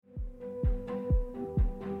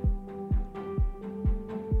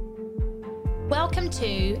Welcome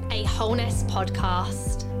to a Wholeness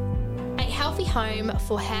podcast, a healthy home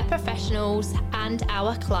for hair professionals and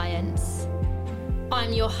our clients.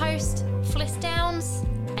 I'm your host, Fliss,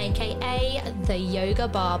 aka the Yoga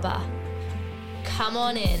Barber. Come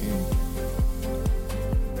on in.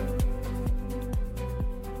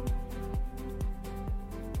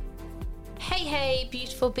 Hey,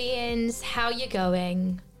 beautiful beings, how you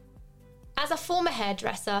going? As a former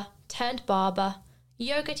hairdresser turned barber,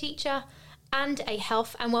 yoga teacher, and a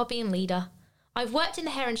health and wellbeing leader, I've worked in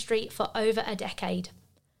the hair industry for over a decade.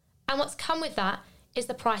 And what's come with that is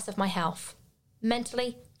the price of my health,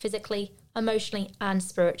 mentally, physically, emotionally, and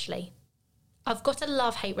spiritually. I've got a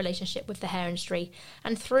love-hate relationship with the hair industry,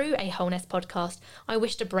 and through a Wholeness podcast, I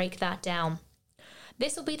wish to break that down.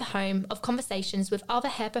 This will be the home of conversations with other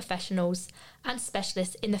hair professionals and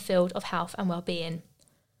specialists in the field of health and wellbeing.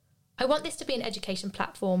 I want this to be an education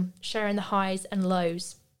platform, sharing the highs and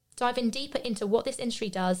lows, diving deeper into what this industry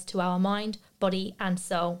does to our mind, body, and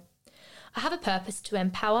soul. I have a purpose to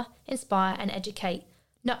empower, inspire, and educate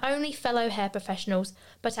not only fellow hair professionals,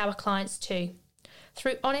 but our clients too,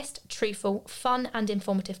 through honest, truthful, fun, and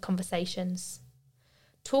informative conversations.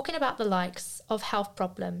 Talking about the likes of health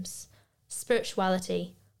problems,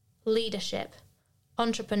 spirituality, leadership,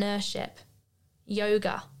 entrepreneurship,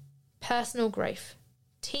 yoga, personal growth,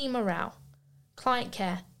 team morale, client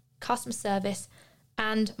care, customer service,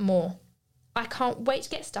 and more. I can't wait to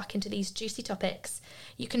get stuck into these juicy topics.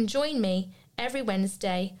 You can join me every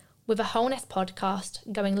Wednesday with a Wholeness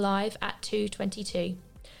podcast going live at 2:22.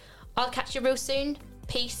 I'll catch you real soon.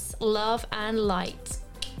 Peace, love, and light.